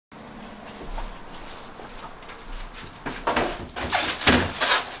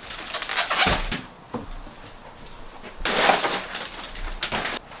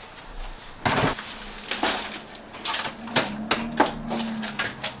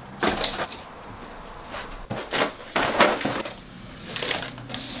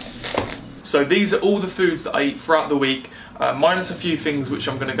So these are all the foods that I eat throughout the week, minus a few things which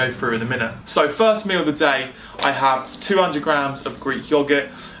I'm going to go through in a minute. So first meal of the day, I have 200 grams of Greek yogurt,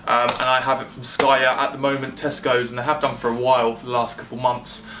 and I have it from Skya at the moment, Tesco's, and they have done for a while, for the last couple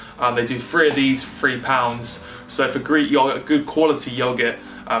months. They do 3 of these for £3. So for Greek yogurt, good quality yogurt,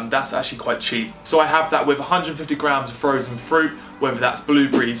 that's actually quite cheap. So I have that with 150 grams of frozen fruit, whether that's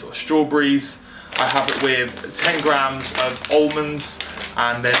blueberries or strawberries. I have it with 10 grams of almonds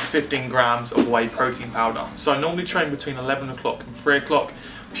and then 15 grams of whey protein powder. So I normally train between 11 o'clock and 3 o'clock,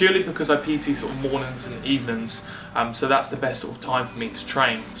 purely because I PT sort of mornings and evenings, so that's the best sort of time for me to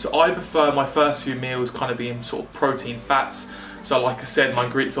train. So I prefer my first few meals kind of being sort of protein fats. So like I said, my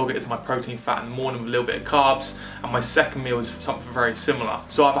Greek yogurt is my protein fat in the morning with a little bit of carbs, and my second meal is something very similar.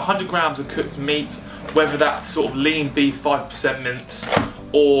 So I have 100 grams of cooked meat, whether that's sort of lean beef 5% mince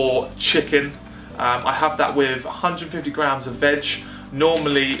or chicken. I have that with 150 grams of veg,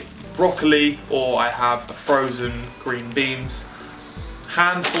 normally broccoli, or I have frozen green beans.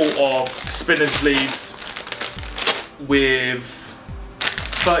 Handful of spinach leaves with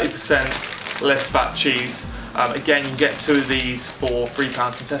 30% less fat cheese. Again, you can get 2 of these for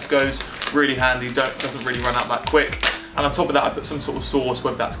 £3 from Tesco's. Really handy, doesn't really run out that quick. And on top of that, I put some sort of sauce,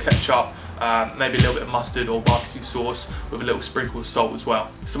 whether that's ketchup, maybe a little bit of mustard or barbecue sauce with a little sprinkle of salt as well.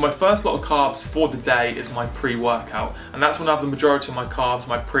 So my first lot of carbs for the day is my pre-workout, and that's when I have the majority of my carbs,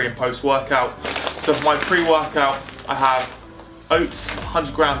 my pre and post-workout. So for my pre-workout, I have oats,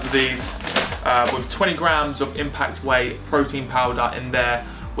 100 grams of these, with 20 grams of Impact Whey protein powder in there,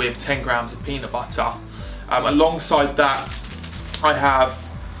 with 10 grams of peanut butter. Alongside that, I have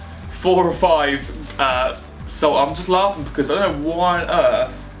 4 or 5, so I'm just laughing because I don't know why on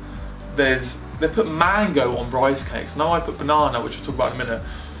earth they put mango on rice cakes. Now I put banana, which I'll talk about in a minute,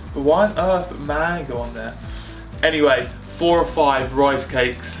 but why on earth put mango on there? Anyway, 4 or 5 rice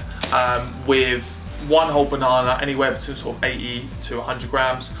cakes with 1 whole banana, anywhere between sort of 80 to 100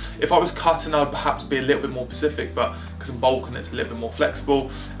 grams. If I was cutting, I would perhaps be a little bit more specific, but because I'm bulking, it's a little bit more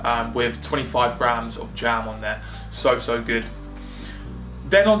flexible, with 25 grams of jam on there. So good.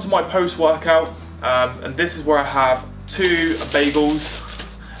 Then onto my post-workout, and this is where I have 2 bagels.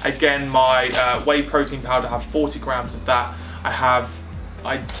 Again, my whey protein powder, I have 40 grams of that. I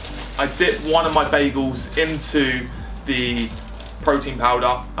dip one of my bagels into the protein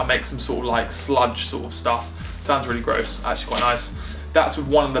powder. I make some sort of like sludge sort of stuff. Sounds really gross, actually quite nice. That's with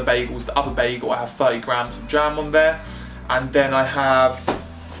one of the bagels. The other bagel, I have 30 grams of jam on there. And then I have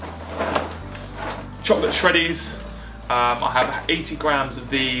chocolate shreddies. I have 80 grams of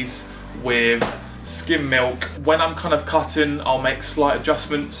these with skim milk. When I'm kind of cutting, I'll make slight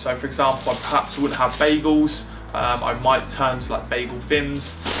adjustments. So for example, I perhaps wouldn't have bagels. I might turn to like bagel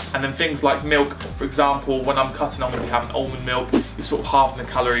thins. And then things like milk, for example, when I'm cutting, I'm going to be having almond milk. You're sort of halving the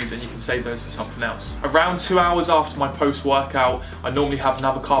calories and you can save those for something else. Around 2 hours after my post-workout, I normally have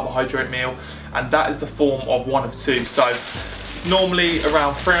another carbohydrate meal, and that is the form of 1 of 2. So it's normally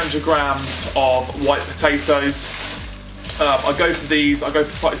around 300 grams of white potatoes. I go for these, I go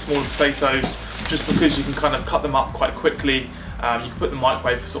for slightly smaller potatoes, just because you can kind of cut them up quite quickly. You can put them in the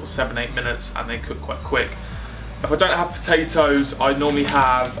microwave for sort of 7-8 minutes and they cook quite quick. If I don't have potatoes, I normally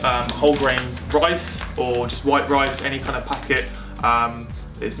have whole grain rice or just white rice, any kind of packet.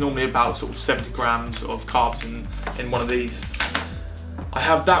 It's normally about sort of 70 grams of carbs in one of these. I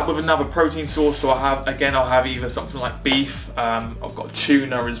have that with another protein source, so I'll have either something like beef, I've got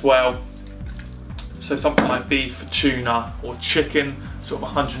tuna as well. So something like beef, tuna or chicken, sort of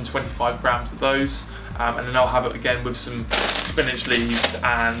 125 grams of those. And then I'll have it again with some spinach leaves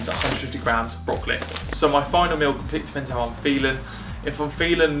and 150 grams of broccoli. So my final meal completely depends how I'm feeling. If I'm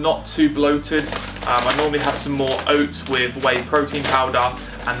feeling not too bloated, I normally have some more oats with whey protein powder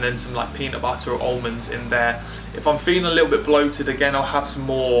and then some like peanut butter or almonds in there. If I'm feeling a little bit bloated, again, I'll have some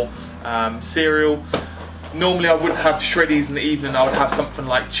more cereal. Normally I wouldn't have shreddies in the evening. I would have something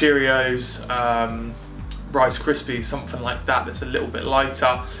like Cheerios, Rice Krispies, something like that that's a little bit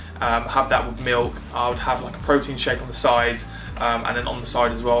lighter. Have that with milk. I would have like a protein shake on the side, and then on the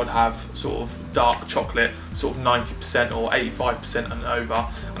side as well I'd have sort of dark chocolate, sort of 90% or 85% and over,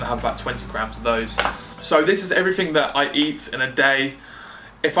 and I have about 20 grams of those. So this is everything that I eat in a day.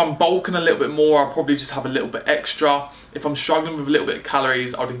 If I'm bulking a little bit more, I'll probably just have a little bit extra. If I'm struggling with a little bit of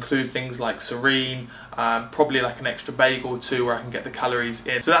calories, I'd include things like Serene, probably like an extra bagel or 2 where I can get the calories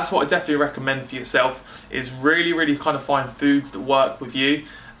in. So that's what I definitely recommend for yourself, is really kind of find foods that work with you.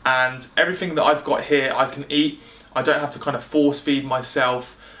 And everything that I've got here I can eat. I don't have to kind of force feed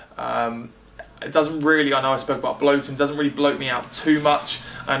myself. It doesn't really, I know I spoke about bloating, doesn't really bloat me out too much.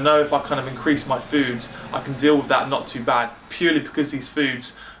 I know if I kind of increase my foods, I can deal with that not too bad, purely because these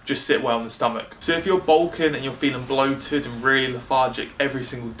foods just sit well in the stomach. So if you're bulking and you're feeling bloated and really lethargic every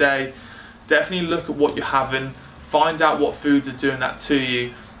single day, definitely look at what you're having, find out what foods are doing that to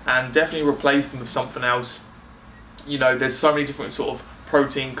you, and definitely replace them with something else. You know, there's so many different sort of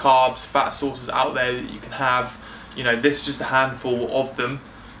protein, carbs, fat sources out there that you can have. You know, this is just a handful of them.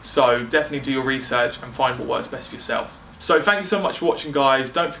 So definitely do your research and find what works best for yourself. So thank you so much for watching,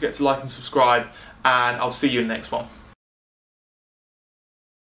 guys. Don't forget to like and subscribe, and I'll see you in the next one.